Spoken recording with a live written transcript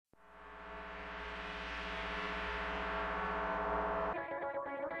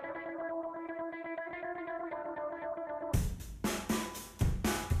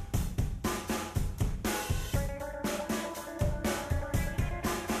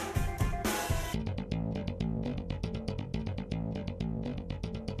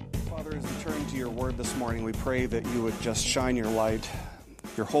turn to your word this morning, we pray that you would just shine your light,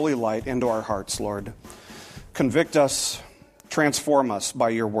 your holy light, into our hearts, Lord. Convict us, transform us by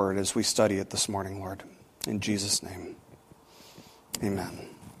your word as we study it this morning, Lord. In Jesus' name, amen.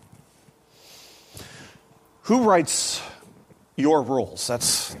 Who writes your rules?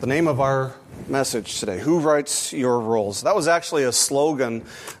 That's the name of our message today. Who writes your rules? That was actually a slogan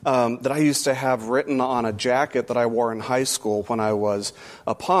that I used to have written on a jacket that I wore in high school when I was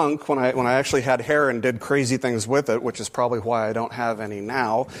a punk, when I actually had hair and did crazy things with it, which is probably why I don't have any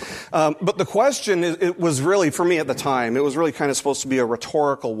now. But the question, it was really, for me at the time, it was really kind of supposed to be a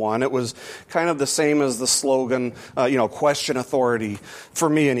rhetorical one. It was kind of the same as the slogan, question authority, for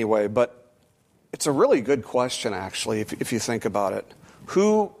me anyway. But it's a really good question, actually, if you think about it.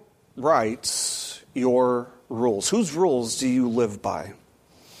 Who writes your rules? Whose rules do you live by?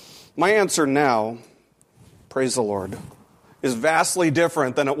 My answer now, praise the Lord, is vastly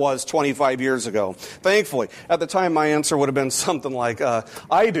different than it was 25 years ago. Thankfully, at the time, my answer would have been something like,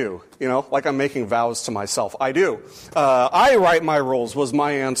 I do, like I'm making vows to myself. I do. I write my rules was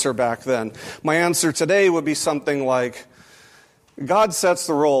my answer back then. My answer today would be something like, God sets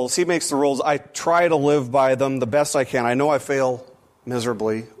the rules. He makes the rules. I try to live by them the best I can. I know I fail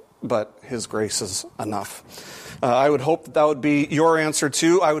miserably, but His grace is enough. I would hope that would be your answer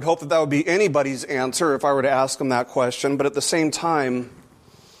too. I would hope that would be anybody's answer if I were to ask them that question. But at the same time,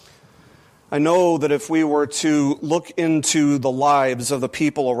 I know that if we were to look into the lives of the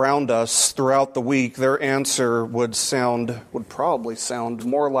people around us throughout the week, their answer would probably sound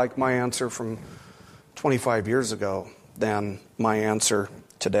more like my answer from 25 years ago than my answer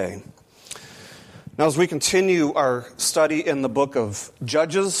today. Now, as we continue our study in the book of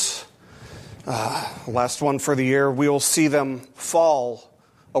Judges, last one for the year, we will see them fall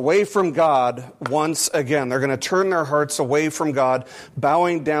away from God once again. They're going to turn their hearts away from God,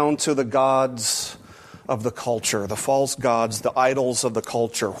 bowing down to the gods of the culture, the false gods, the idols of the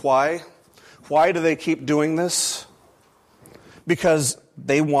culture. Why? Why do they keep doing this? Because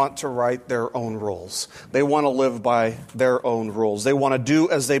they want to write their own rules. They want to live by their own rules. They want to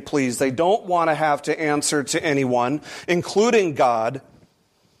do as they please. They don't want to have to answer to anyone, including God.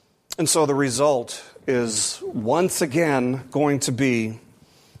 And so the result is once again going to be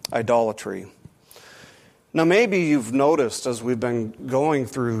idolatry. Now maybe you've noticed as we've been going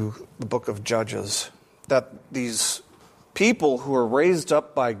through the book of Judges that these people who are raised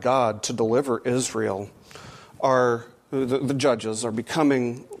up by God to deliver Israel the judges are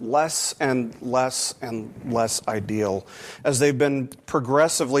becoming less and less and less ideal as they've been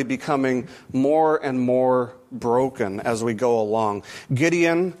progressively becoming more and more broken as we go along.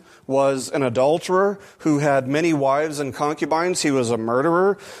 Gideon was an adulterer who had many wives and concubines. He was a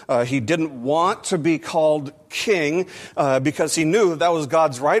murderer. He didn't want to be called king because he knew that was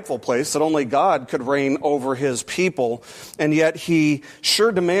God's rightful place, that only God could reign over his people. And yet he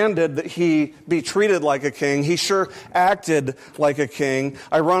sure demanded that he be treated like a king. He sure acted like a king.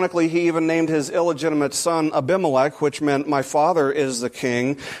 Ironically, he even named his illegitimate son Abimelech, which meant my father is the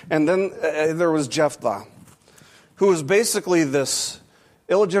king. And then there was Jephthah, who was basically this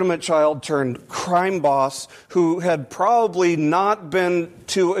illegitimate child turned crime boss who had probably not been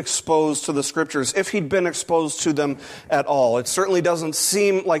too exposed to the scriptures, if he'd been exposed to them at all. It certainly doesn't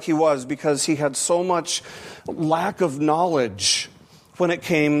seem like he was because he had so much lack of knowledge when it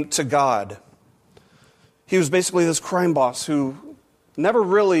came to God. He was basically this crime boss who never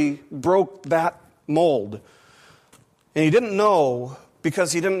really broke that mold. And he didn't know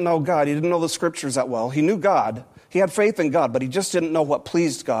because he didn't know God. He didn't know the scriptures that well. He knew God. He had faith in God, but he just didn't know what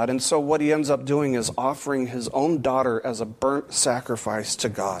pleased God. And so what he ends up doing is offering his own daughter as a burnt sacrifice to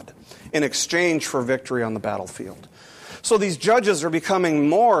God in exchange for victory on the battlefield. So these judges are becoming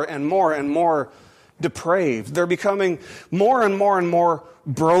more and more and more depraved. They're becoming more and more and more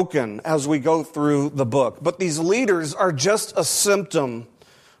broken as we go through the book. But these leaders are just a symptom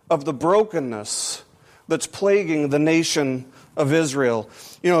of the brokenness that's plaguing the nation of Israel.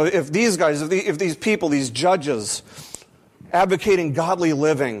 If these guys, if these people, these judges advocating godly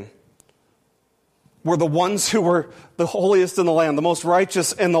living were the ones who were the holiest in the land, the most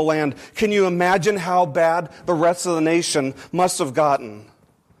righteous in the land, can you imagine how bad the rest of the nation must have gotten?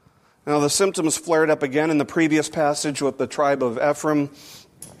 Now, the symptoms flared up again in the previous passage with the tribe of Ephraim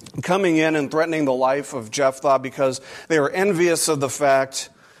coming in and threatening the life of Jephthah because they were envious of the fact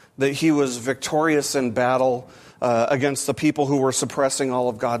that he was victorious in battle against the people who were suppressing all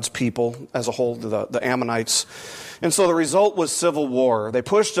of God's people as a whole, the Ammonites. And so the result was civil war. They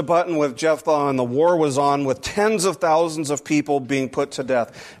pushed a button with Jephthah and the war was on with tens of thousands of people being put to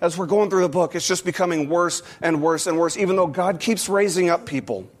death. As we're going through the book, it's just becoming worse and worse and worse, even though God keeps raising up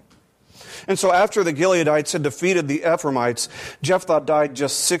people. And so after the Gileadites had defeated the Ephraimites, Jephthah died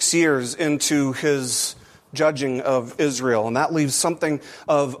just 6 years into his judging of Israel. And that leaves something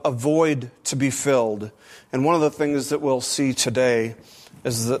of a void to be filled. And one of the things that we'll see today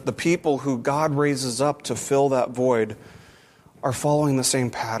is that the people who God raises up to fill that void are following the same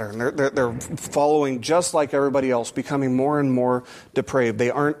pattern. They're following just like everybody else, becoming more and more depraved.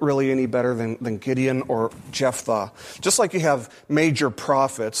 They aren't really any better than Gideon or Jephthah. Just like you have major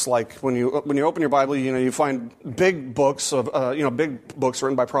prophets, like when you open your Bible, you find big books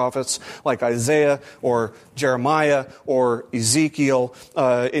written by prophets like Isaiah or Jeremiah or Ezekiel,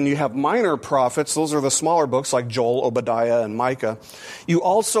 and you have minor prophets. Those are the smaller books like Joel, Obadiah, and Micah. You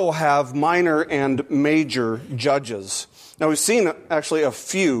also have minor and major judges. Now, we've seen actually a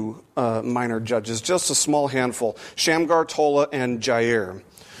few minor judges, just a small handful, Shamgar, Tola, and Jair.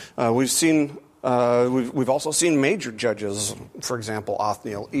 We've also seen major judges, for example,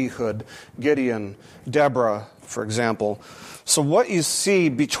 Othniel, Ehud, Gideon, Deborah, for example. So what you see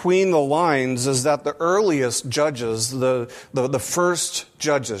between the lines is that the earliest judges, the first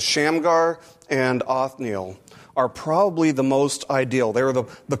judges, Shamgar and Othniel, are probably the most ideal. They were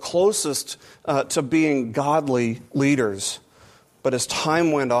the closest to being godly leaders. But as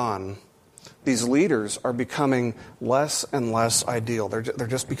time went on, these leaders are becoming less and less ideal. They're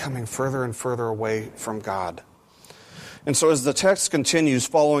just becoming further and further away from God. And so as the text continues,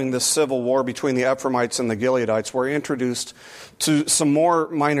 following this civil war between the Ephraimites and the Gileadites, we're introduced to some more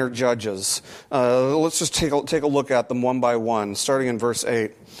minor judges. Let's just take a look at them one by one, starting in verse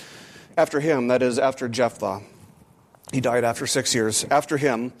 8. After him, that is, after Jephthah, he died after 6 years. After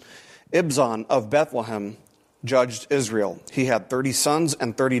him, Ibzan of Bethlehem judged Israel. He had 30 sons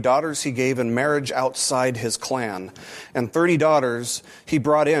and 30 daughters he gave in marriage outside his clan. And 30 daughters he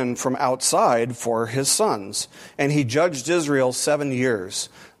brought in from outside for his sons. And he judged Israel 7 years.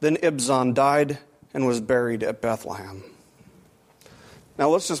 Then Ibzan died and was buried at Bethlehem. Now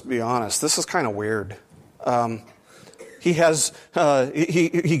let's just be honest. This is kind of weird. He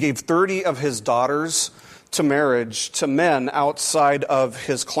gave 30 of his daughters to marriage to men outside of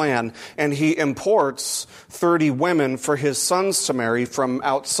his clan, and he imports 30 women for his sons to marry from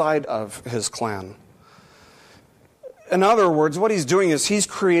outside of his clan. In other words, what he's doing is he's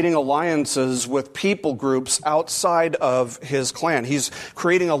creating alliances with people groups outside of his clan. He's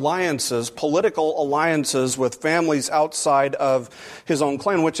creating alliances, political alliances with families outside of his own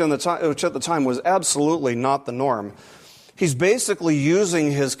clan, which at the time was absolutely not the norm. He's basically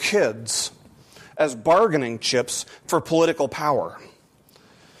using his kids as bargaining chips for political power.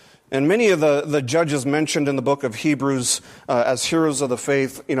 And many of the judges mentioned in the book of Hebrews as heroes of the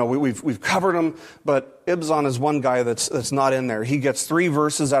faith, we've covered them, but Ibzan is one guy that's not in there. He gets 3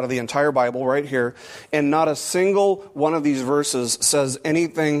 verses out of the entire Bible right here, and not a single one of these verses says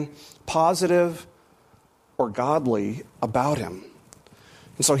anything positive or godly about him.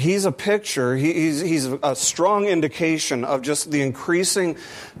 And so he's a picture, he's a strong indication of just the increasing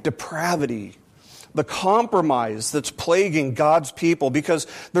depravity, the compromise that's plaguing God's people, because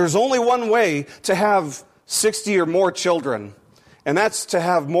there's only one way to have 60 or more children, and that's to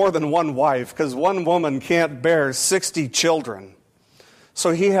have more than one wife, because one woman can't bear 60 children.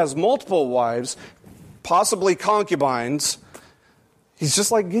 So he has multiple wives, possibly concubines. He's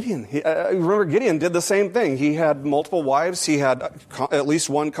just like Gideon. Remember, Gideon did the same thing. He had multiple wives. He had at least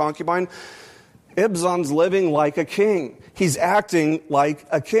one concubine. Ibzan's living like a king. He's acting like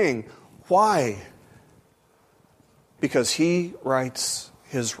a king. Why? Because he writes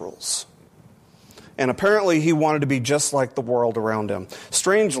his rules. And apparently he wanted to be just like the world around him.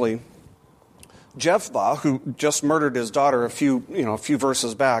 Strangely, Jephthah, who just murdered his daughter a few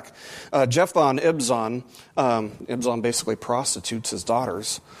verses back, Jephthah and Ibzan basically prostitutes his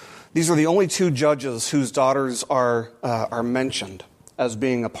daughters. These are the only 2 judges whose daughters are mentioned as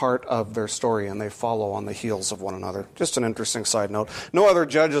being a part of their story, and they follow on the heels of one another. Just an interesting side note. No other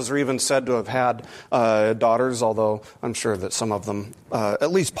judges are even said to have had daughters, although I'm sure that some of them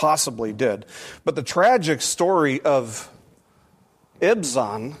at least possibly did. But the tragic story of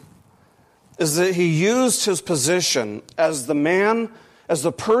Ibzan is that he used his position as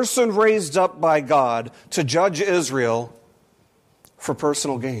the person raised up by God to judge Israel for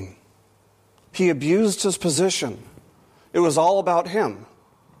personal gain. He abused his position. It was all about him.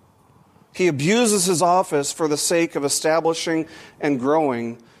 He abuses his office for the sake of establishing and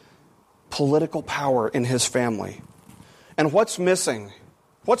growing political power in his family. And what's missing?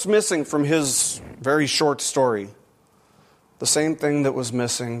 What's missing from his very short story? The same thing that was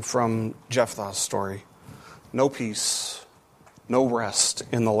missing from Jephthah's story. No peace, no rest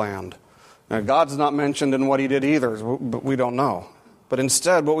in the land. Now, God's not mentioned in what he did either, but we don't know. But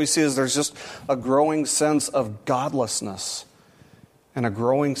instead, what we see is there's just a growing sense of godlessness and a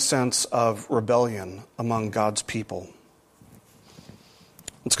growing sense of rebellion among God's people.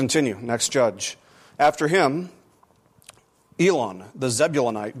 Let's continue. Next judge. After him, Elon, the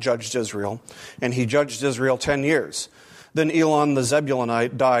Zebulunite, judged Israel, and he judged Israel 10 years. Then Elon the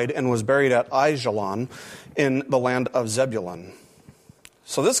Zebulunite died and was buried at Aijalon in the land of Zebulun.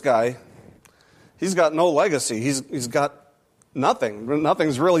 So this guy, he's got no legacy. He's got nothing.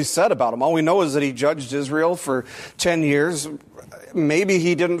 Nothing's really said about him. All we know is that he judged Israel for 10 years. Maybe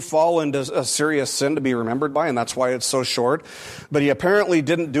he didn't fall into a serious sin to be remembered by, and that's why it's so short. But he apparently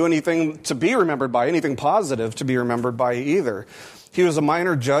didn't do anything to be remembered by, anything positive to be remembered by either. He was a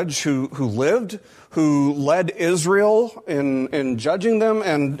minor judge who lived, who led Israel in judging them,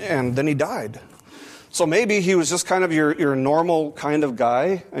 and then he died. So maybe he was just kind of your normal kind of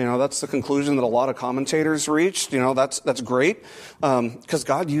guy. That's the conclusion that a lot of commentators reached. That's great, because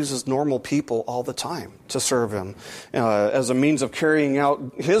God uses normal people all the time to serve him as a means of carrying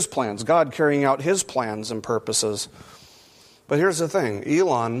out his plans, God carrying out his plans and purposes. But here's the thing.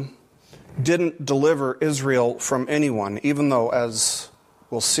 Elon didn't deliver Israel from anyone, even though, as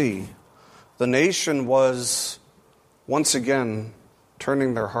we'll see, the nation was once again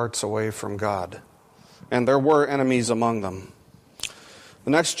turning their hearts away from God. And there were enemies among them.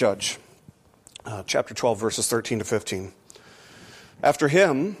 The next judge, chapter 12, verses 13 to 15. After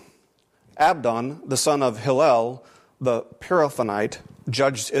him, Abdon, the son of Hillel, the Pirathonite,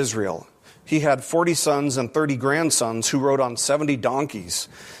 judged Israel. He had 40 sons and 30 grandsons who rode on 70 donkeys.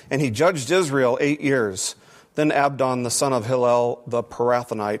 And he judged Israel 8 years. Then Abdon, the son of Hillel, the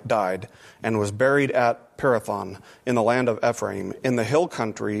Pirathonite, died and was buried at Pirathon in the land of Ephraim, in the hill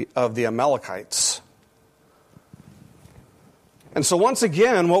country of the Amalekites. And so once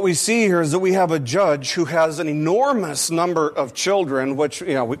again, what we see here is that we have a judge who has an enormous number of children, which,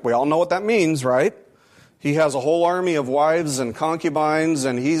 we all know what that means, right? He has a whole army of wives and concubines,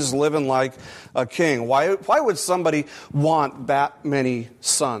 and he's living like a king. Why would somebody want that many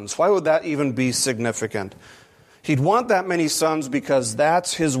sons? Why would that even be significant? He'd want that many sons because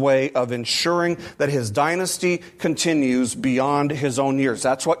that's his way of ensuring that his dynasty continues beyond his own years.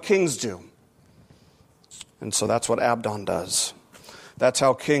 That's what kings do. And so that's what Abdon does. That's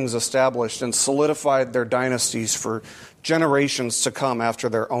how kings established and solidified their dynasties for generations to come after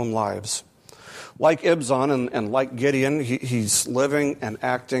their own lives. Like Ibzan and like Gideon, he's living and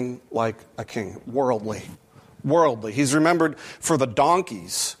acting like a king, worldly. He's remembered for the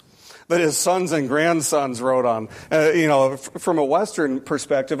donkeys that his sons and grandsons rode on. From a Western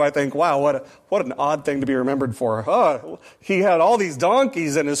perspective, I think, wow, what an odd thing to be remembered for. He had all these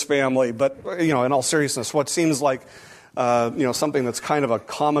donkeys in his family. But, in all seriousness, what seems like, something that's kind of a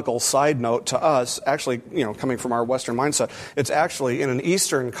comical side note to us, actually, coming from our Western mindset, it's actually, in an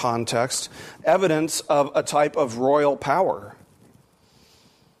Eastern context, evidence of a type of royal power.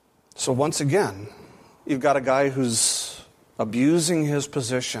 So once again, you've got a guy who's abusing his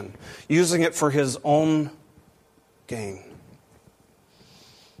position, using it for his own gain.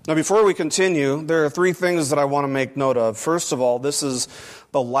 Now, before we continue, there are three things that I want to make note of. First of all, this is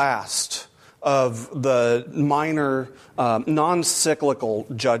the last of the minor, non-cyclical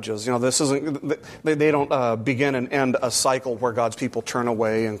judges. This isn't, they don't begin and end a cycle where God's people turn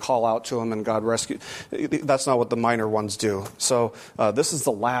away and call out to him and God rescue. That's not what the minor ones do. So this is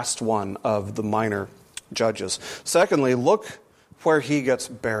the last one of the minor judges. Secondly, look where he gets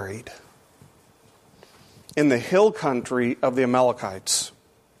buried. In the hill country of the Amalekites.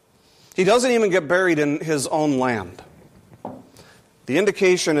 He doesn't even get buried in his own land. The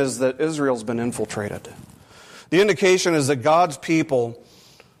indication is that Israel's been infiltrated. The indication is that God's people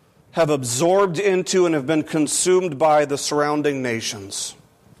have absorbed into and have been consumed by the surrounding nations.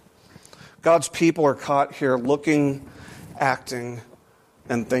 God's people are caught here looking, acting,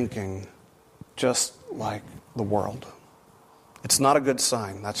 and thinking just like the world. It's not a good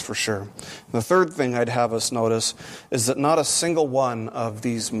sign, that's for sure. The third thing I'd have us notice is that not a single one of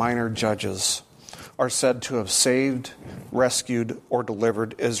these minor judges are said to have saved, rescued, or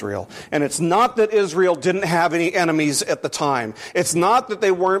delivered Israel. And it's not that Israel didn't have any enemies at the time. It's not that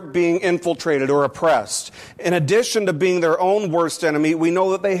they weren't being infiltrated or oppressed. In addition to being their own worst enemy, we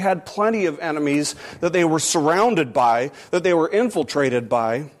know that they had plenty of enemies that they were surrounded by, that they were infiltrated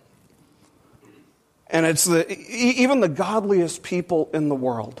by. And it's even the godliest people in the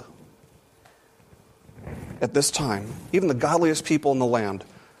world at this time, even the godliest people in the land,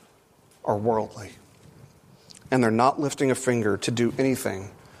 are worldly. And they're not lifting a finger to do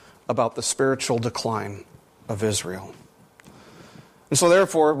anything about the spiritual decline of Israel. And so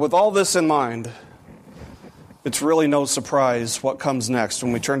therefore, with all this in mind, it's really no surprise what comes next.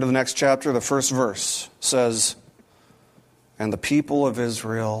 When we turn to the next chapter, the first verse says, "And the people of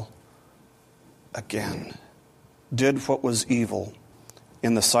Israel again did what was evil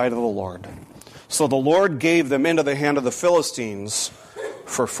in the sight of the Lord. So the Lord gave them into the hand of the Philistines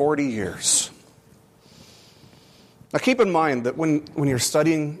for 40 years." Now keep in mind that when you're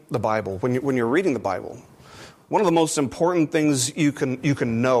studying the Bible, when you're reading the Bible, one of the most important things you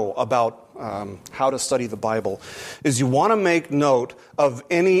can know about how to study the Bible is you want to make note of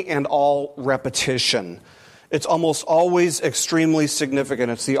any and all repetition. It's almost always extremely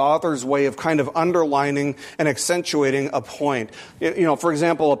significant. It's the author's way of kind of underlining and accentuating a point. You know, for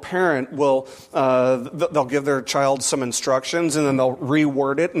example, a parent will they'll give their child some instructions and then they'll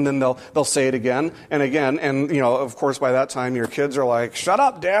reword it and then they'll say it again and again. And you know, of course, by that time your kids are like, "Shut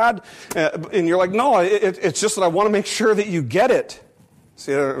up, Dad!" And you're like, "No, it's just that I want to make sure that you get it."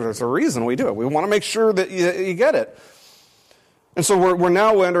 See, there's a reason we do it. We want to make sure that you get it. And so we're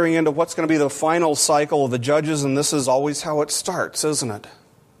now entering into what's going to be the final cycle of the Judges, and this is always how it starts, isn't it?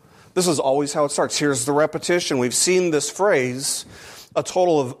 This is always how it starts. Here's the repetition. We've seen this phrase a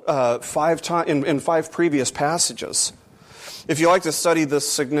total of 5 times in 5 previous passages. If you like to study the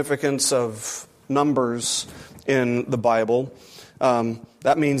significance of numbers in the Bible,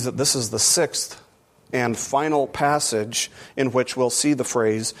 that means that this is the 6th and final passage in which we'll see the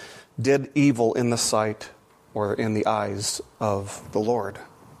phrase, "did evil in the sight or in the eyes of the Lord."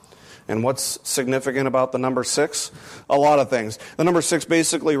 And what's significant about the number 6? A lot of things. The number 6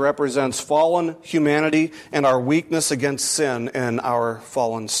 basically represents fallen humanity and our weakness against sin in our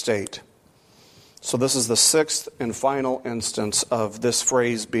fallen state. So this is the 6th and final instance of this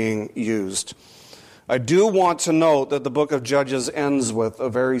phrase being used. I do want to note that the book of Judges ends with a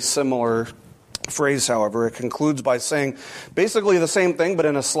very similar phrase, however. It concludes by saying basically the same thing, but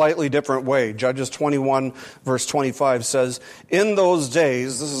in a slightly different way. Judges 21, verse 25 says, "In those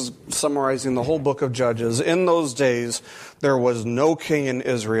days," this is summarizing the whole book of Judges, "in those days there was no king in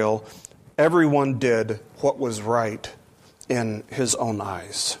Israel. Everyone did what was right in his own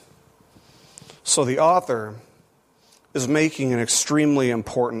eyes." So the author is making an extremely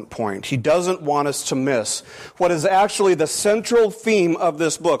important point. He doesn't want us to miss what is actually the central theme of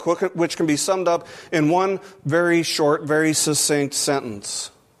this book, which can be summed up in one very short, very succinct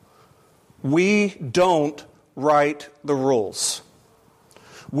sentence. We don't write the rules.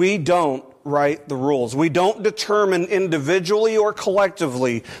 We don't write the rules. We don't determine individually or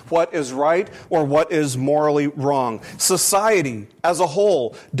collectively what is right or what is morally wrong. Society as a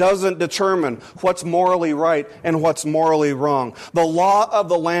whole doesn't determine what's morally right and what's morally wrong. The law of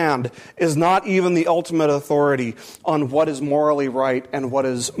the land is not even the ultimate authority on what is morally right and what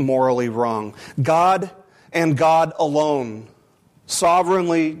is morally wrong. God and God alone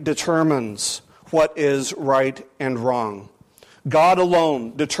sovereignly determines what is right and wrong. God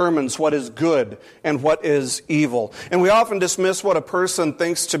alone determines what is good and what is evil. And we often dismiss what a person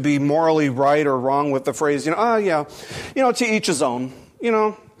thinks to be morally right or wrong with the phrase, to each his own.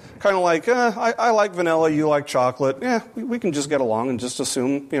 Kind of like, I like vanilla, you like chocolate. Yeah, we can just get along and just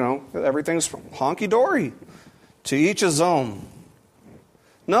assume, everything's honky-dory. To each his own.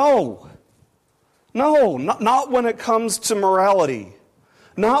 No, not when it comes to morality.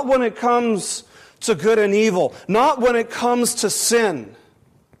 Not when it comes to good and evil. Not when it comes to sin.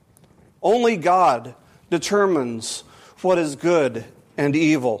 Only God determines what is good and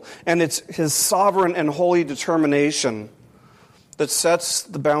evil. And it's His sovereign and holy determination that sets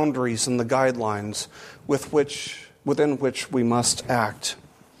the boundaries and the guidelines within which we must act.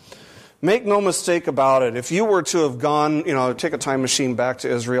 Make no mistake about it. If you were to have gone, take a time machine back to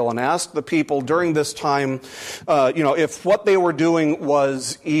Israel and ask the people during this time, if what they were doing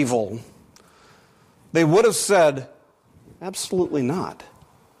was evil, they would have said, absolutely not.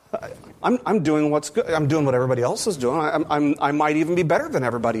 I'm doing what's good. I'm doing what everybody else is doing. I might even be better than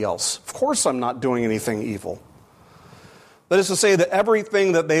everybody else. Of course I'm not doing anything evil. That is to say that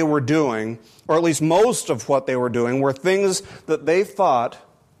everything that they were doing, or at least most of what they were doing, were things that they thought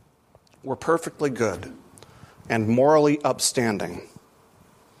were perfectly good and morally upstanding.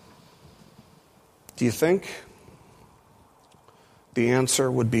 Do you think the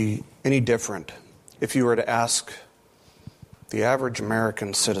answer would be any different if you were to ask the average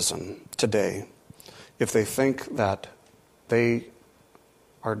American citizen today if they think that they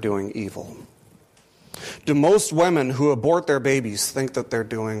are doing evil? Do most women who abort their babies think that they're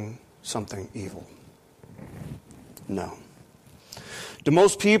doing something evil? No. Do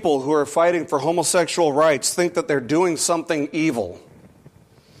most people who are fighting for homosexual rights think that they're doing something evil?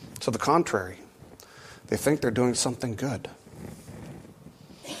 To the contrary, they think they're doing something good.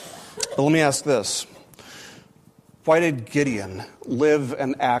 But let me ask this. Why did Gideon live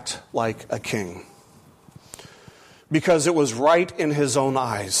and act like a king? Because it was right in his own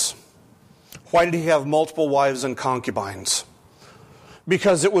eyes. Why did he have multiple wives and concubines?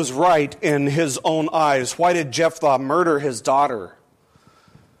 Because it was right in his own eyes. Why did Jephthah murder his daughter?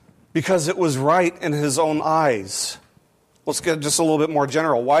 Because it was right in his own eyes. Let's get just a little bit more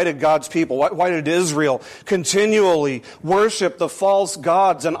general. Why did God's people, why did Israel continually worship the false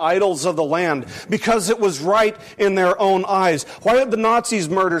gods and idols of the land? Because it was right in their own eyes. Why did the Nazis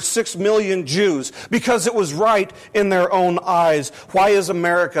murder 6 million Jews? Because it was right in their own eyes. Why is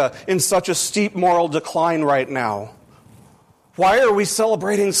America in such a steep moral decline right now? Why are we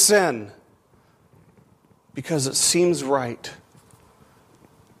celebrating sin? Because it seems right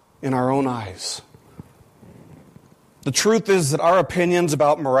in our own eyes. The truth is that our opinions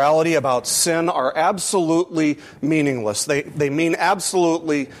about morality, about sin, are absolutely meaningless. They mean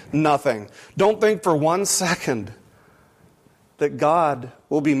absolutely nothing. Don't think for 1 second that God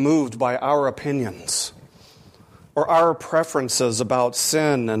will be moved by our opinions or our preferences about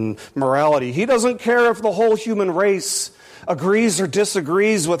sin and morality. He doesn't care if the whole human race agrees or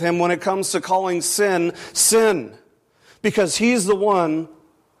disagrees with him when it comes to calling sin, sin. Because he's the one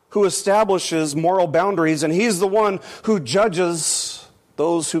who establishes moral boundaries, and he's the one who judges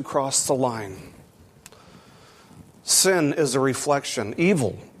those who cross the line. Sin is a reflection.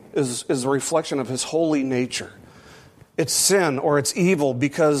 Evil is a reflection of his holy nature. It's sin or it's evil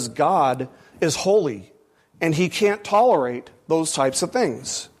because God is holy, and he can't tolerate those types of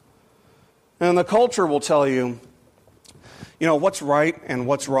things. And the culture will tell you, what's right and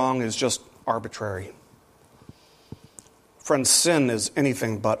what's wrong is just arbitrary. Friends, sin is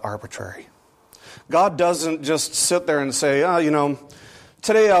anything but arbitrary. God doesn't just sit there and say,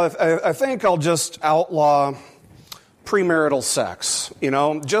 today I think I'll just outlaw premarital sex,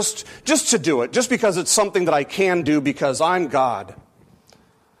 just to do it, just because it's something that I can do because I'm God.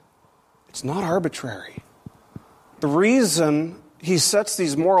 It's not arbitrary. The reason he sets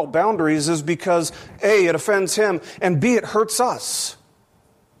these moral boundaries is because A, it offends him, and B, it hurts us.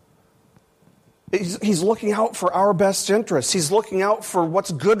 He's looking out for our best interests. He's looking out for what's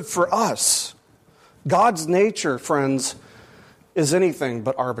good for us. God's nature, friends, is anything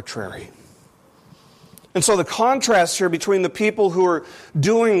but arbitrary. And so the contrast here between the people who are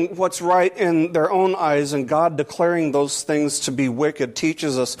doing what's right in their own eyes and God declaring those things to be wicked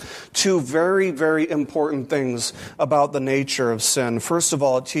teaches us two very, very important things about the nature of sin. First of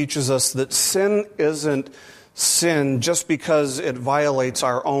all, it teaches us that sin isn't sin just because it violates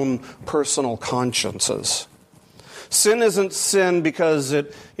our own personal consciences. Sin isn't sin because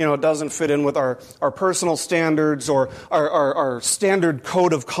it doesn't fit in with our personal standards or our standard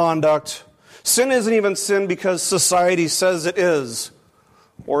code of conduct. Sin isn't even sin because society says it is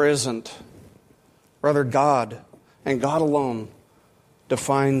or isn't. Rather, God and God alone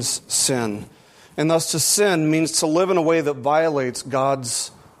defines sin. And thus to sin means to live in a way that violates God's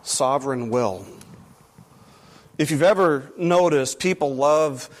sovereign will. If you've ever noticed, people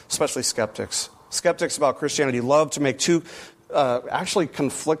love, especially skeptics about Christianity, love to make two actually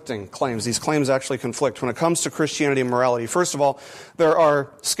conflicting claims. These claims actually conflict when it comes to Christianity and morality. First of all, there are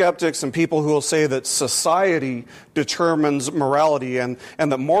skeptics and people who will say that society determines morality and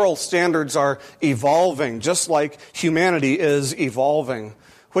that moral standards are evolving, just like humanity is evolving.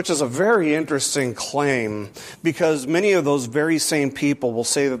 Which is a very interesting claim because many of those very same people will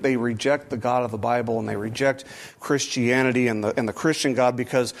say that they reject the God of the Bible and they reject Christianity and the Christian God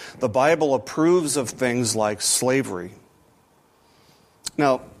because the Bible approves of things like slavery.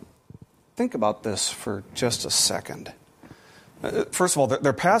 Now, think about this for just a second. First of all,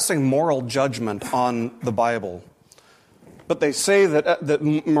 they're passing moral judgment on the Bible, but they say that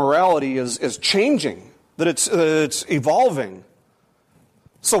morality is changing, that it's evolving.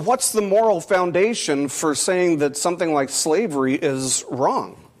 So what's the moral foundation for saying that something like slavery is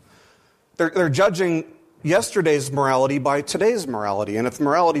wrong? They're judging yesterday's morality by today's morality. And if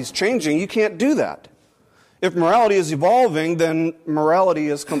morality is changing, you can't do that. If morality is evolving, then morality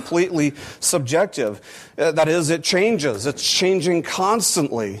is completely subjective. That is, it changes. It's changing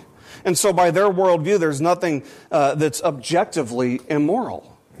constantly. And so by their worldview, there's nothing that's objectively immoral.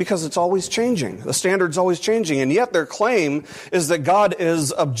 Because it's always changing. The standard's always changing. And yet their claim is that God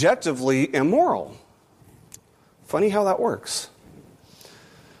is objectively immoral. Funny how that works.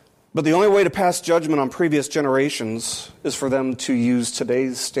 But the only way to pass judgment on previous generations is for them to use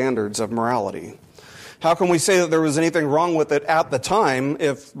today's standards of morality. How can we say that there was anything wrong with it at the time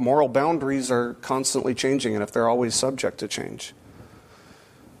if moral boundaries are constantly changing and if they're always subject to change?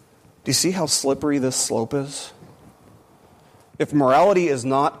 Do you see how slippery this slope is? if morality is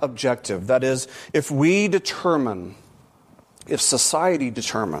not objective, that is, if society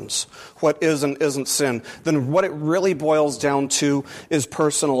determines what is and isn't sin, then what it really boils down to is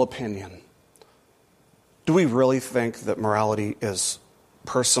personal opinion. Do we really think that morality is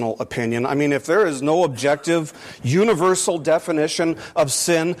personal opinion? I mean, if there is no objective, universal definition of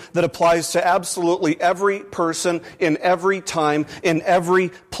sin that applies to absolutely every person in every time, in every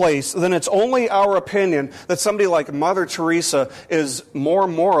place, then it's only our opinion that somebody like Mother Teresa is more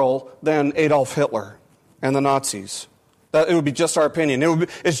moral than Adolf Hitler and the Nazis. That it would be just our opinion.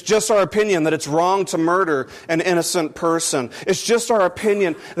 It's just our opinion that it's wrong to murder an innocent person. It's just our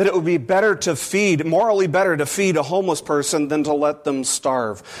opinion that it would be morally better to feed a homeless person than to let them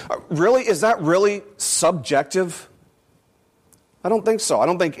starve. Really? Is that really subjective? I don't think so. I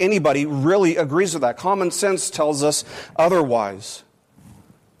don't think anybody really agrees with that. Common sense tells us otherwise.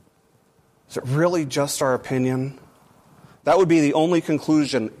 Is it really just our opinion? That would be the only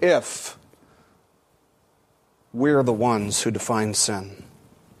conclusion if we're the ones who define sin.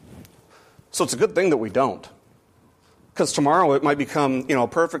 So it's a good thing that we don't. Because tomorrow it might become,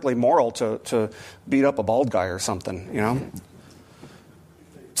 perfectly moral to beat up a bald guy or something,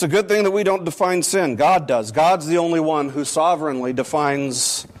 It's a good thing that we don't define sin. God does. God's the only one who sovereignly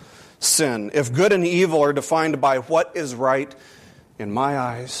defines sin. If good and evil are defined by what is right in my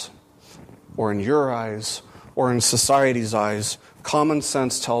eyes, or in your eyes, or in society's eyes, common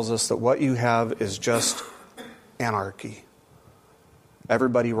sense tells us that what you have is just anarchy.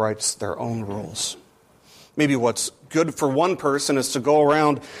 Everybody writes their own rules. Maybe what's good for one person is to go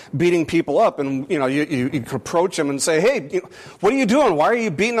around beating people up, and you could approach him and say, "Hey, what are you doing? Why are you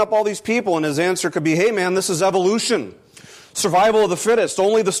beating up all these people?" And his answer could be, "Hey, man, this is evolution. Survival of the fittest.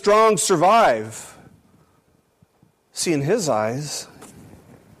 Only the strong survive." See, in his eyes,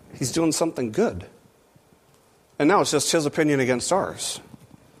 he's doing something good. And now it's just his opinion against ours.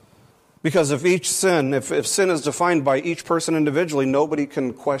 Because if sin is defined by each person individually, nobody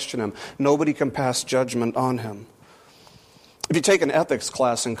can question him. Nobody can pass judgment on him. If you take an ethics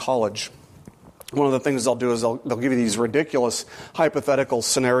class in college, one of the things they'll do is they'll give you these ridiculous hypothetical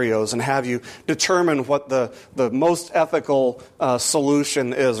scenarios and have you determine what the most ethical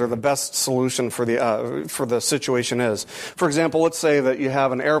solution is, or the best solution for the situation is. For example, let's say that you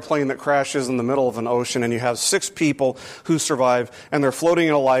have an airplane that crashes in the middle of an ocean, and you have 6 people who survive, and they're floating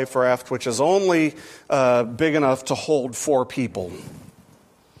in a life raft which is only big enough to hold 4 people.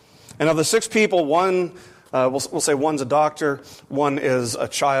 And of the 6 people, we'll say one's a doctor, one is a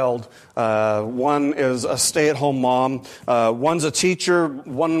child, one is a stay-at-home mom, one's a teacher,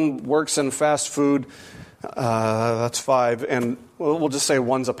 one works in fast food, that's 5, and we'll just say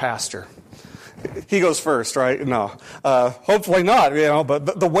one's a pastor. He goes first, right? No. Hopefully not,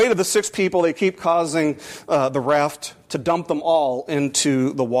 but the weight of the 6 people, they keep causing the raft to dump them all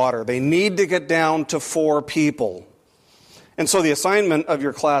into the water. They need to get down to 4 people. And so the assignment of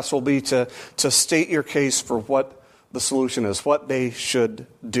your class will be to state your case for what the solution is, what they should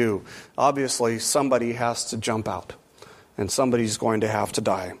do. Obviously, somebody has to jump out, and somebody's going to have to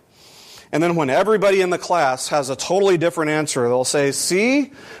die. And then when everybody in the class has a totally different answer, they'll say,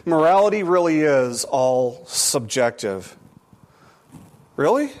 "See, morality really is all subjective."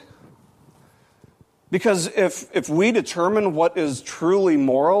 Really? Because if we determine what is truly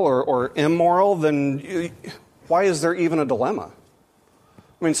moral or immoral, then why is there even a dilemma?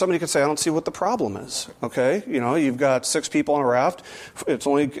 I mean, somebody could say, "I don't see what the problem is." Okay, you've got 6 people on a raft. It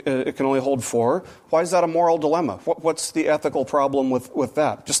can only hold 4. Why is that a moral dilemma? What's the ethical problem with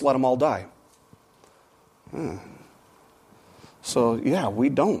that? Just let them all die. So, we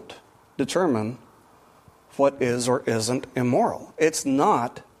don't determine what is or isn't immoral. It's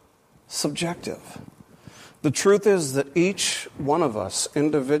not subjective. The truth is that each one of us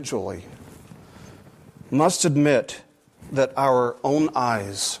individually must admit that our own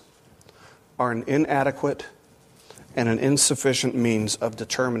eyes are an inadequate and an insufficient means of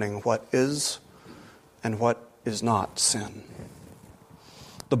determining what is and what is not sin.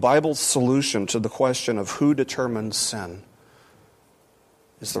 The Bible's solution to the question of who determines sin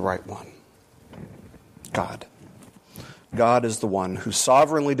is the right one. God. God is the one who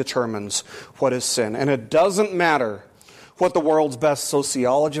sovereignly determines what is sin. And it doesn't matter what the world's best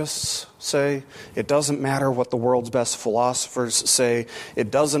sociologists say. It doesn't matter what the world's best philosophers say.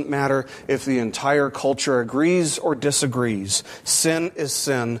 It doesn't matter if the entire culture agrees or disagrees. Sin is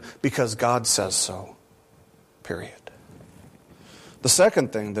sin because God says so. Period. The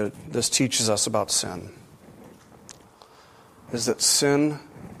second thing that this teaches us about sin is that sin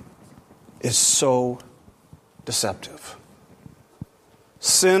is so deceptive.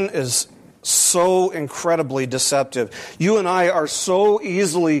 Sin is so incredibly deceptive. You and I are so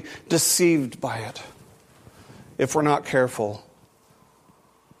easily deceived by it if we're not careful.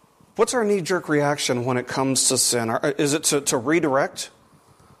 What's our knee-jerk reaction when it comes to sin? Is it to redirect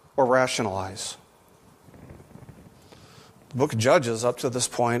or rationalize? The book of Judges, up to this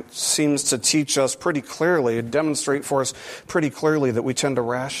point, seems to teach us pretty clearly, demonstrate for us pretty clearly that we tend to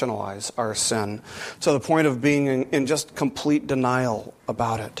rationalize our sin to the point of being in just complete denial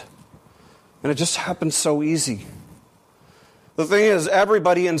about it. And it just happens so easy. The thing is,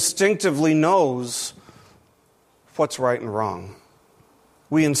 everybody instinctively knows what's right and wrong.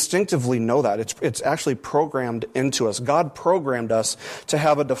 We instinctively know that. It's actually programmed into us. God programmed us to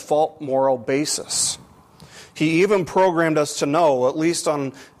have a default moral basis. He even programmed us to know, at least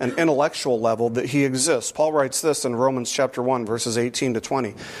on an intellectual level, that He exists. Paul writes this in Romans chapter 1, verses 18 to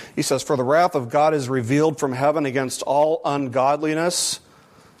 20. He says, "For the wrath of God is revealed from heaven against all ungodliness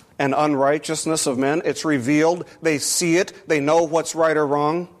and unrighteousness of men." It's revealed. They see it. They know what's right or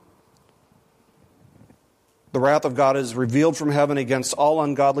wrong. The wrath of God is revealed from heaven against all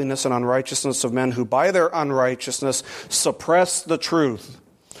ungodliness and unrighteousness of men who by their unrighteousness suppress the truth.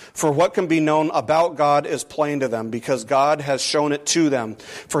 For what can be known about God is plain to them, because God has shown it to them.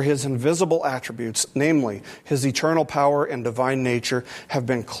 For His invisible attributes, namely His eternal power and divine nature, have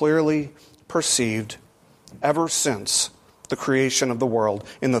been clearly perceived ever since the creation of the world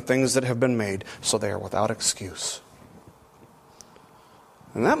in the things that have been made, so they are without excuse.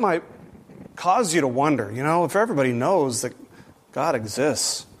 And that might cause you to wonder, if everybody knows that God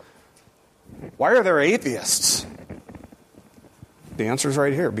exists, why are there atheists? The answer is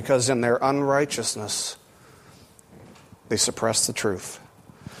right here. Because in their unrighteousness, they suppress the truth.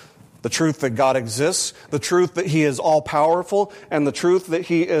 The truth that God exists, the truth that He is all-powerful, and the truth that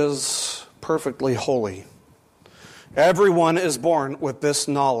He is perfectly holy. Everyone is born with this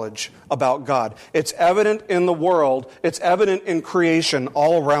knowledge about God. It's evident in the world. It's evident in creation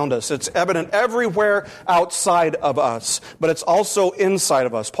all around us. It's evident everywhere outside of us, but it's also inside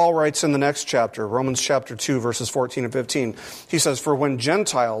of us. Paul writes in the next chapter, Romans chapter 2, verses 14 and 15. He says, "For when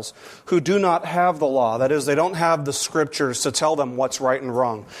Gentiles who do not have the law," that is, they don't have the scriptures to tell them what's right and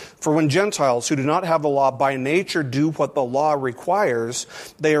wrong. "For when Gentiles who do not have the law by nature do what the law requires,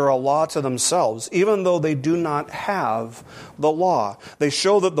 they are a law to themselves, even though they do not have the law. They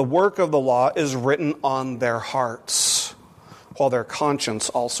show that the work of the law is written on their hearts, while their conscience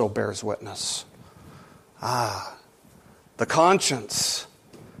also bears witness." The conscience.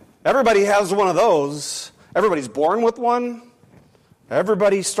 Everybody has one of those. Everybody's born with one.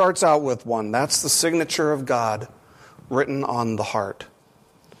 Everybody starts out with one. That's the signature of God written on the heart.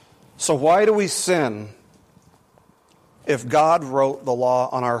 So why do we sin if God wrote the law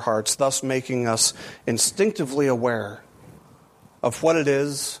on our hearts, thus making us instinctively aware of what it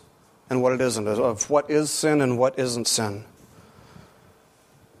is and what it isn't, of what is sin and what isn't sin?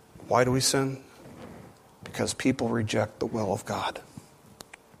 Why do we sin? Because people reject the will of God,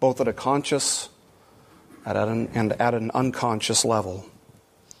 both at a conscious and at an unconscious level.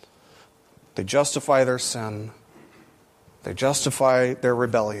 They justify their sin. They justify their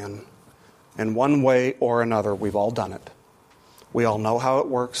rebellion. In one way or another, we've all done it. We all know how it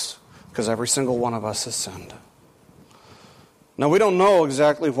works, because every single one of us has sinned. Now, we don't know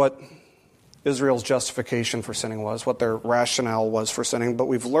exactly what Israel's justification for sinning was, what their rationale was for sinning, but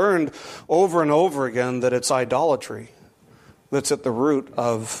we've learned over and over again that it's idolatry that's at the root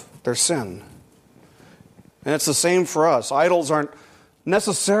of their sin. And it's the same for us. Idols aren't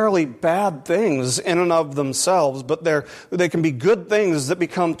necessarily bad things in and of themselves, but they can be good things that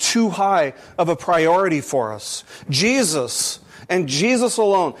become too high of a priority for us. Jesus, and Jesus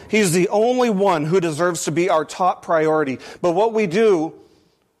alone, He's the only one who deserves to be our top priority. But what we do,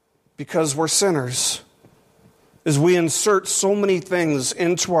 because we're sinners, is we insert so many things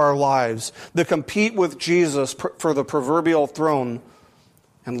into our lives that compete with Jesus for the proverbial throne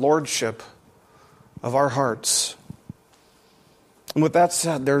and lordship of our hearts. And with that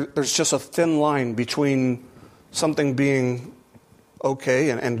said, there's just a thin line between something being okay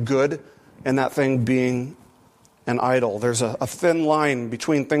and good and that thing being an idol. There's a thin line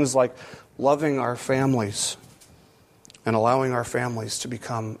between things like loving our families and allowing our families to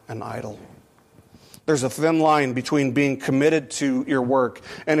become an idol. There's a thin line between being committed to your work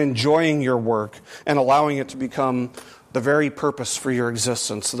and enjoying your work and allowing it to become the very purpose for your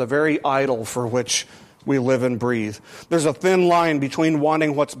existence, the very idol for which we live and breathe. There's a thin line between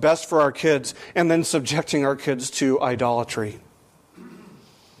wanting what's best for our kids and then subjecting our kids to idolatry.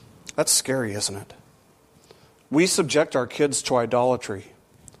 That's scary, isn't it? We subject our kids to idolatry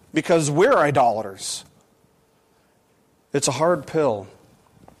because we're idolaters. It's a hard pill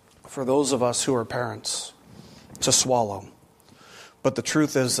for those of us who are parents to swallow. But the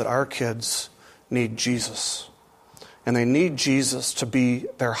truth is that our kids need Jesus. And they need Jesus to be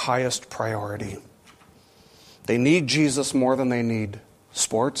their highest priority. They need Jesus more than they need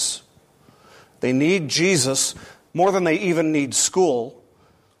sports. They need Jesus more than they even need school.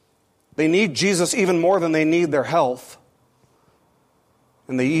 They need Jesus even more than they need their health.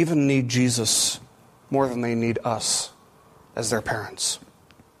 And they even need Jesus more than they need us as their parents.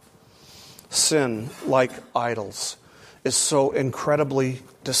 Sin, like idols, is so incredibly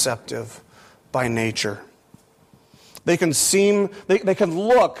deceptive by nature. They can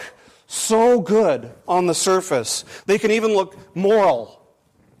look so good on the surface. They can even look moral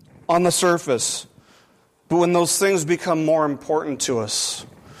on the surface. But when those things become more important to us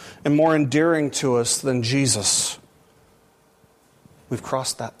and more endearing to us than Jesus, we've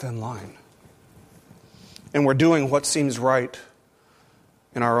crossed that thin line. And we're doing what seems right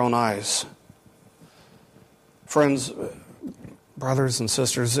in our own eyes. Friends, brothers and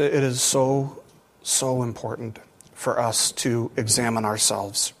sisters, it is so important for us to examine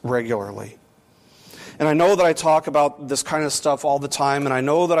ourselves regularly. And I know that I talk about this kind of stuff all the time, and I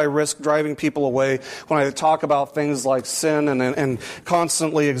know that I risk driving people away when I talk about things like sin and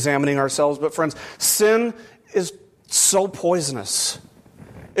constantly examining ourselves. But friends, sin is so poisonous.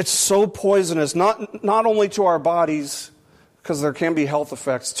 It's so poisonous, not only to our bodies, because there can be health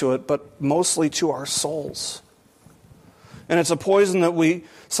effects to it, but mostly to our souls. And it's a poison that we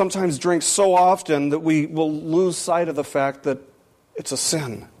sometimes drink so often that we will lose sight of the fact that it's a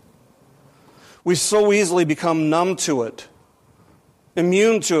sin. We so easily become numb to it,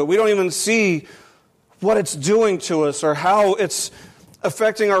 immune to it. We don't even see what it's doing to us or how it's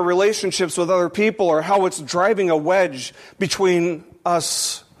affecting our relationships with other people or how it's driving a wedge between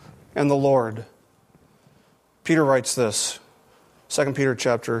us and the Lord. Peter writes this, 2 Peter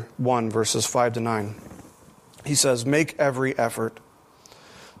chapter 1, verses 5 to 9. He says, "Make every effort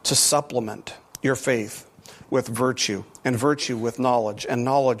to supplement your faith with virtue, and virtue with knowledge, and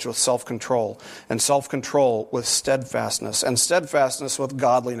knowledge with self-control, and self-control with steadfastness, and steadfastness with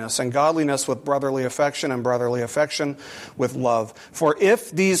godliness, and godliness with brotherly affection, and brotherly affection with love. For if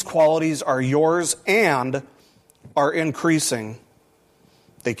these qualities are yours and are increasing,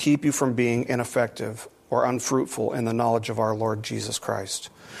 they keep you from being ineffective or unfruitful in the knowledge of our Lord Jesus Christ.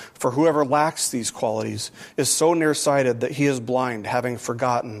 For whoever lacks these qualities is so nearsighted that he is blind, having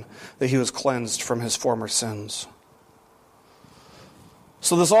forgotten that he was cleansed from his former sins."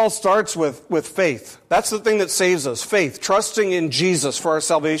 So this all starts with faith. That's the thing that saves us. Faith, trusting in Jesus for our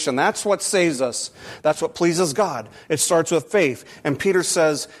salvation. That's what saves us. That's what pleases God. It starts with faith. And Peter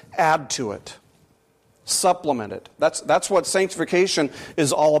says, add to it. Supplement it. That's what sanctification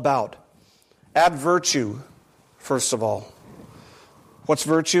is all about. Add virtue, first of all. What's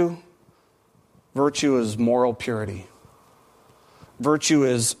virtue? Virtue is moral purity. Virtue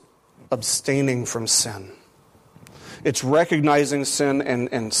is abstaining from sin. It's recognizing sin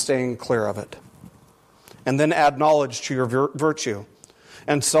and staying clear of it. And then add knowledge to your virtue.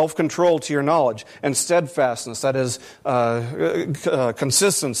 And self-control to your knowledge. And steadfastness, that is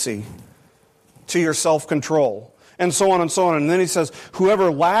consistency, to your self-control. And so on and so on. And then he says,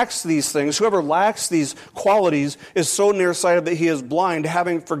 whoever lacks these things, whoever lacks these qualities is so nearsighted that he is blind,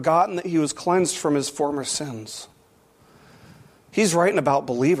 having forgotten that he was cleansed from his former sins. He's writing about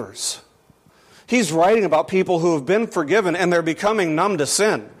believers. He's writing about people who have been forgiven and they're becoming numb to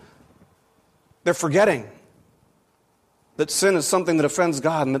sin. They're forgetting that sin is something that offends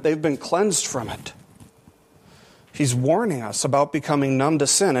God and that they've been cleansed from it. He's warning us about becoming numb to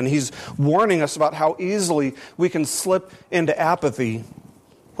sin, and he's warning us about how easily we can slip into apathy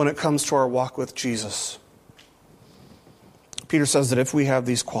when it comes to our walk with Jesus. Peter says that if we have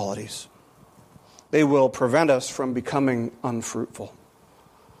these qualities, they will prevent us from becoming unfruitful.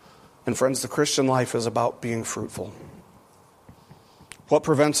 And friends, the Christian life is about being fruitful. What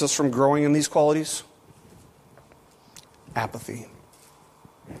prevents us from growing in these qualities? Apathy.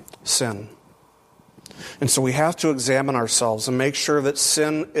 Sin. And so we have to examine ourselves and make sure that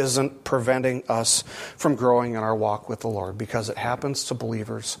sin isn't preventing us from growing in our walk with the Lord, because it happens to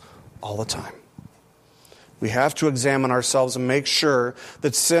believers all the time. We have to examine ourselves and make sure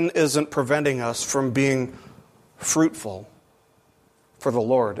that sin isn't preventing us from being fruitful for the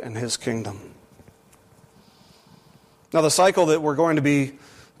Lord and His kingdom. Now, the cycle that we're going to be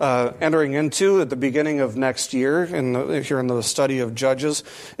entering into at the beginning of next year, here in the study of Judges,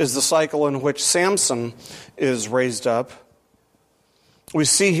 is the cycle in which Samson is raised up. We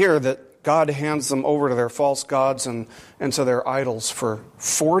see here that God hands them over to their false gods and to their idols for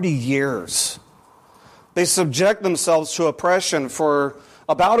 40 years. They subject themselves to oppression for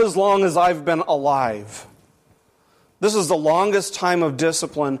about as long as I've been alive. This is the longest time of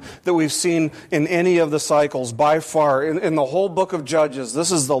discipline that we've seen in any of the cycles, by far. In the whole book of Judges,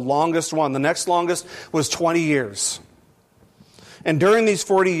 this is the longest one. The next longest was 20 years. And during these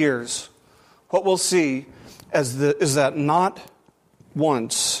 40 years, what we'll see is that not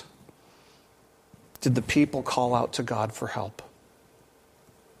once did the people call out to God for help.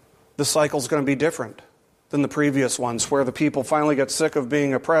 The cycle's going to be different than the previous ones, where the people finally get sick of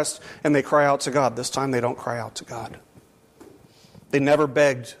being oppressed and they cry out to God. This time they don't cry out to God. They never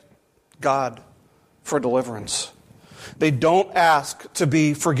begged God for deliverance. They don't ask to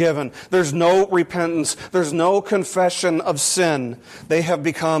be forgiven. There's no repentance. There's no confession of sin. They have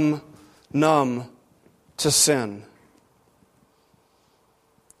become numb to sin.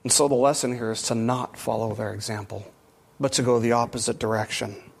 And so the lesson here is to not follow their example, but to go the opposite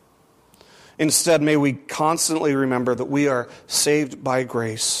direction. Instead, may we constantly remember that we are saved by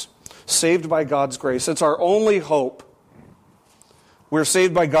grace, saved by God's grace. It's our only hope. We're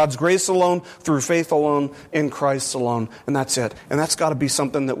saved by God's grace alone, through faith alone, in Christ alone. And that's it. And that's got to be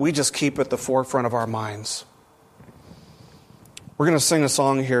something that we just keep at the forefront of our minds. We're going to sing a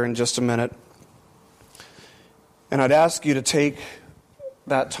song here in just a minute. And I'd ask you to take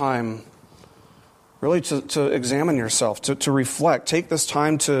that time really to examine yourself, to reflect. Take this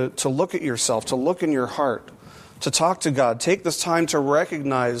time to look at yourself, to look in your heart, to talk to God. Take this time to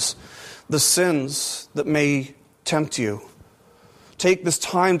recognize the sins that may tempt you. Take this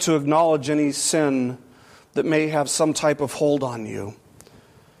time to acknowledge any sin that may have some type of hold on you.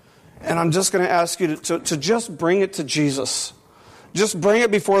 And I'm just going to ask you to just bring it to Jesus. Just bring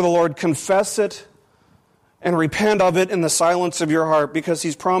it before the Lord. Confess it and repent of it in the silence of your heart, because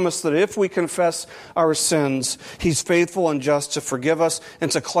He's promised that if we confess our sins, He's faithful and just to forgive us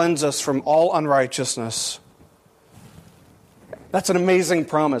and to cleanse us from all unrighteousness. That's an amazing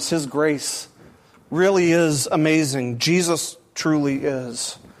promise. His grace really is amazing. Jesus truly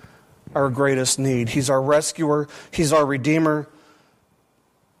is our greatest need. He's our rescuer. He's our redeemer.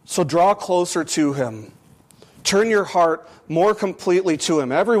 So draw closer to Him. Turn your heart more completely to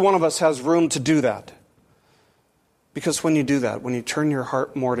Him. Every one of us has room to do that. Because when you do that, when you turn your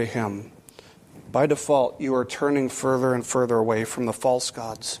heart more to Him, by default, you are turning further and further away from the false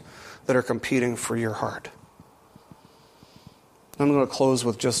gods that are competing for your heart. I'm going to close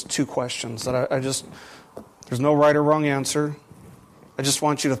with just two questions that there's no right or wrong answer. I just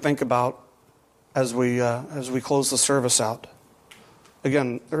want you to think about as we close the service out.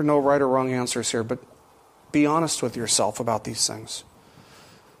 Again, there are no right or wrong answers here, but be honest with yourself about these things.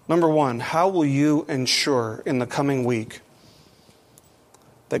 Number one, how will you ensure in the coming week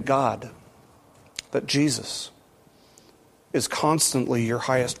that God, that Jesus, is constantly your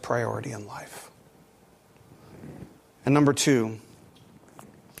highest priority in life? And number two,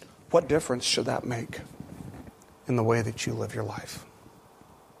 what difference should that make in the way that you live your life?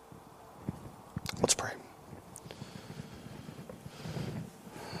 Let's pray.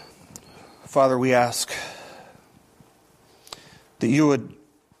 Father, we ask that you would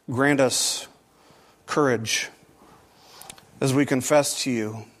grant us courage as we confess to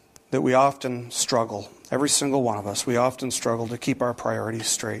you that we often struggle, every single one of us, we often struggle to keep our priorities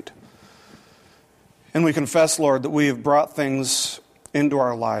straight. And we confess, Lord, that we have brought things into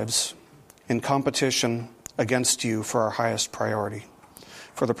our lives in competition against you for our highest priority,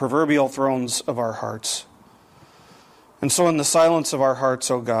 for the proverbial thrones of our hearts. And so in the silence of our hearts,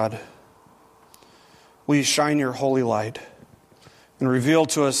 O God, will you shine your holy light and reveal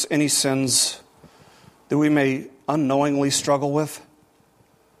to us any sins that we may unknowingly struggle with,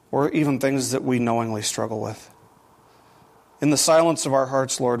 or even things that we knowingly struggle with. In the silence of our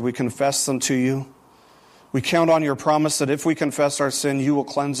hearts, Lord, we confess them to you. We count on your promise that if we confess our sin, you will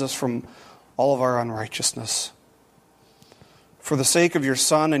cleanse us from all of our unrighteousness. For the sake of your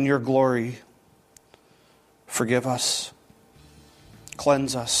Son and your glory, forgive us,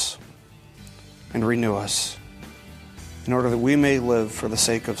 cleanse us, and renew us, in order that we may live for the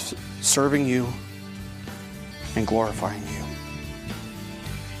sake of serving you and glorifying you.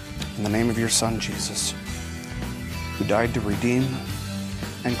 In the name of your Son, Jesus, who died to redeem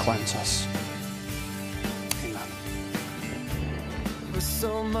and cleanse us.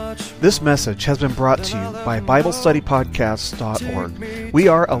 This message has been brought to you by BibleStudyPodcasts.org. We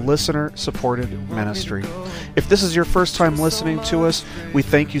are a listener-supported ministry. If this is your first time listening to us, we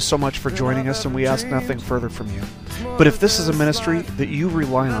thank you so much for joining us, and we ask nothing further from you. But if this is a ministry that you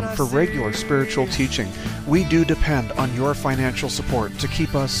rely on for regular spiritual teaching, we do depend on your financial support to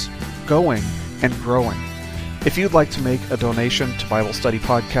keep us going and growing. If you'd like to make a donation to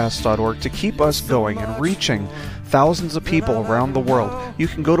BibleStudyPodcasts.org to keep us going and reaching thousands of people around the world, you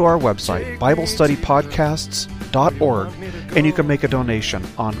can go to our website, BibleStudyPodcasts.org, and you can make a donation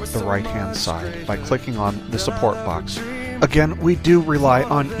on the right-hand side by clicking on the support box. Again, we do rely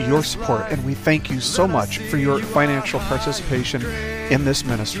on your support, and we thank you so much for your financial participation in this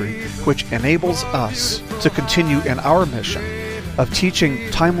ministry, which enables us to continue in our mission of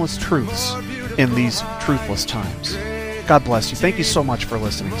teaching timeless truths in these truthless times. God bless you. Thank you so much for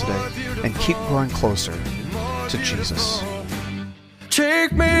listening today, and keep growing closer to Jesus.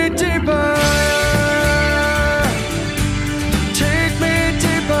 Take me deeper.